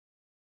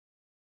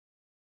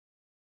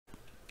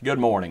Good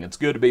morning. It's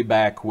good to be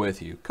back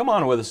with you. Come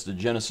on with us to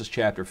Genesis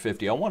chapter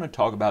 50. I want to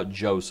talk about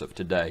Joseph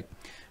today.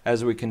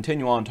 As we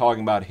continue on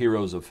talking about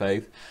heroes of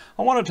faith,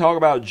 I want to talk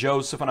about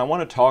Joseph, and I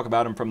want to talk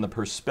about him from the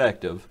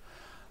perspective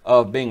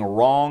of being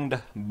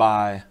wronged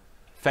by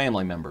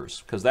family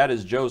members, because that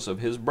is Joseph.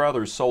 His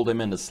brothers sold him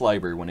into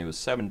slavery when he was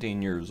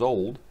 17 years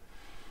old.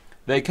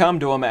 They come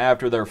to him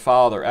after their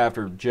father,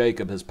 after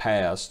Jacob has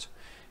passed,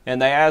 and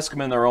they ask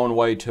him in their own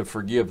way to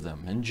forgive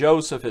them. And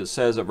Joseph, it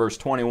says at verse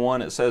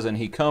 21, it says, "And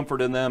he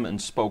comforted them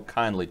and spoke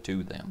kindly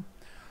to them."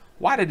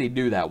 Why did he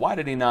do that? Why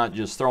did he not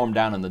just throw them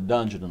down in the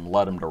dungeon and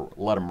let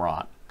them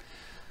rot?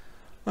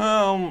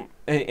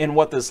 And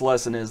what this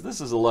lesson is,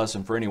 this is a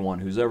lesson for anyone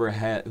who's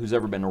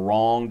ever been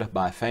wronged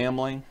by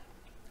family.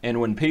 And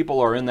when people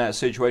are in that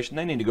situation,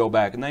 they need to go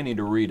back and they need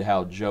to read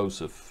how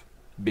Joseph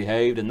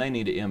behaved, and they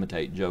need to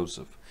imitate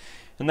Joseph.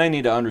 And they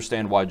need to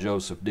understand why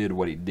Joseph did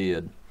what he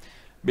did.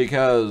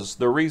 Because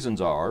the reasons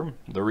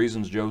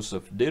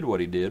Joseph did what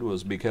he did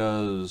was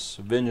because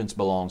vengeance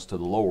belongs to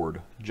the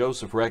Lord.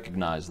 Joseph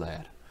recognized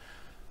that.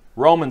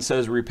 Romans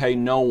says, "Repay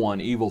no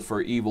one evil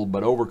for evil,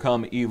 but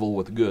overcome evil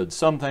with good."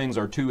 Some things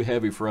are too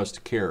heavy for us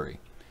to carry,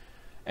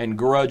 and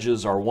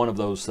grudges are one of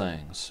those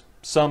things.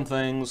 Some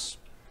things,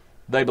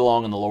 they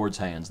belong in the Lord's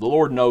hands. The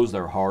Lord knows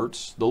their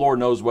hearts. The Lord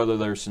knows whether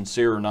they're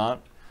sincere or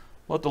not.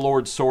 Let the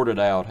Lord sort it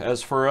out.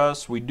 As for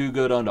us, we do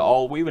good unto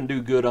all. We even do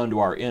good unto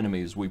our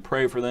enemies. We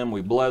pray for them.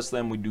 We bless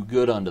them. We do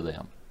good unto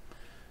them,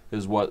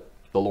 is what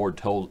the Lord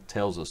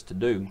tells us to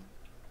do. And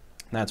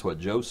that's what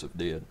Joseph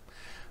did.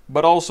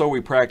 But also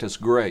we practice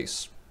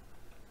grace,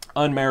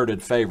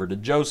 unmerited favor.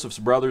 Did Joseph's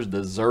brothers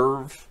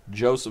deserve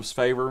Joseph's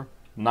favor?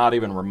 Not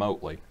even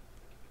remotely.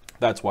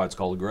 That's why it's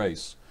called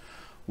grace.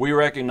 We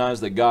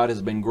recognize that God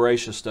has been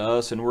gracious to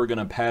us, and we're going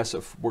to pass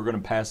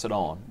it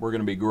on. We're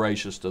going to be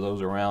gracious to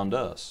those around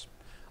us.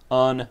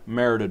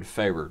 Unmerited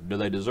favor. Do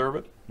they deserve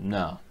it?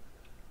 No.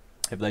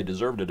 If they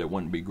deserved it, it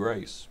wouldn't be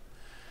grace.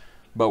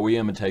 But we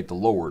imitate the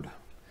Lord.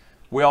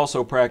 We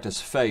also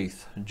practice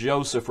faith.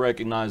 Joseph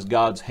recognized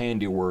God's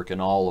handiwork in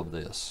all of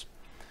this.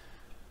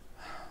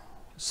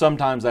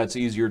 Sometimes that's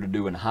easier to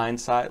do in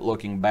hindsight,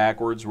 looking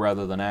backwards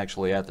rather than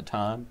actually at the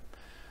time.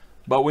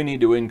 But we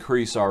need to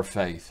increase our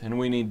faith, and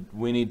we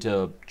need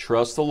to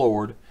trust the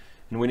Lord,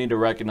 and we need to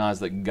recognize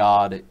that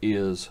God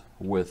is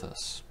with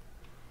us.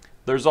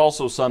 There's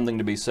also something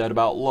to be said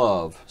about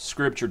love.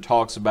 Scripture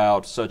talks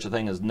about such a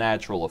thing as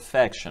natural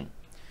affection.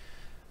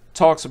 It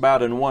talks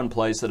about in one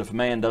place that if a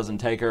man doesn't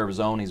take care of his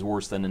own, he's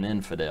worse than an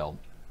infidel,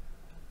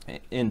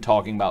 in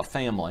talking about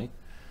family.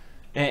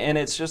 And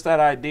it's just that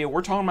idea.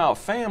 We're talking about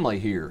family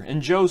here.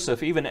 And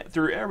Joseph, even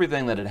through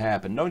everything that had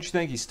happened, don't you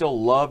think he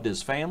still loved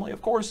his family?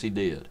 Of course he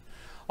did.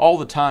 All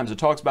the times, it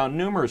talks about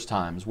numerous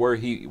times where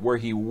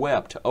he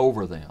wept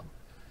over them.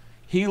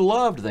 He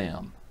loved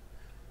them.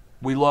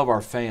 We love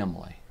our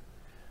family.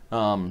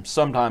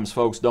 Sometimes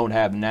folks don't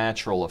have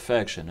natural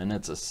affection, and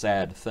it's a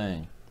sad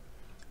thing.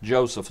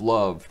 Joseph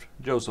loved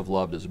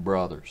his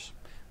brothers.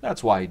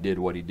 That's why he did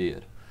what he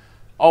did.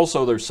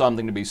 Also, there's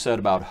something to be said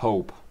about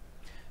hope.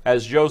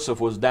 As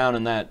Joseph was down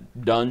in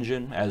that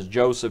dungeon, as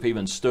Joseph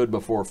even stood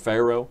before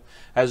Pharaoh,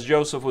 as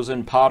Joseph was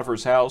in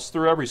Potiphar's house,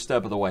 through every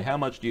step of the way, how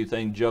much do you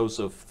think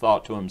Joseph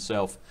thought to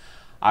himself,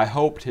 "I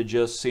hope to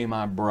just see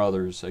my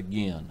brothers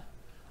again.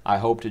 I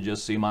hope to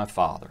just see my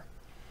father"?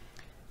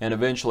 And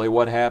eventually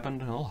what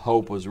happened? Well,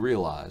 hope was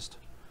realized.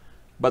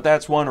 But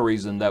that's one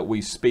reason that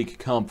we speak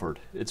comfort.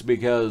 It's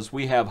because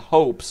we have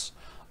hopes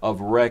of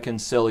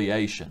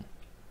reconciliation.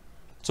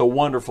 It's a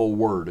wonderful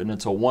word, and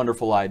it's a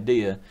wonderful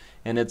idea,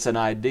 and it's an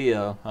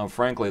idea,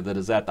 frankly, that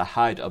is at the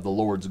height of the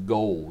Lord's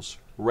goals,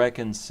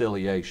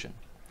 reconciliation.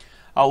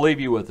 I'll leave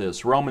you with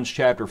this. Romans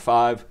chapter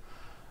 5,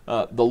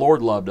 the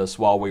Lord loved us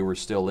while we were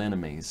still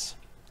enemies.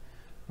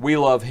 We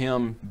love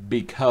Him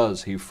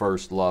because He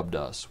first loved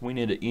us. We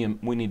need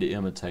to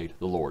imitate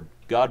the Lord.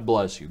 God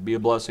bless you. Be a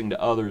blessing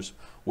to others.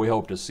 We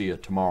hope to see you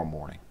tomorrow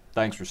morning.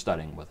 Thanks for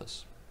studying with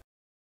us.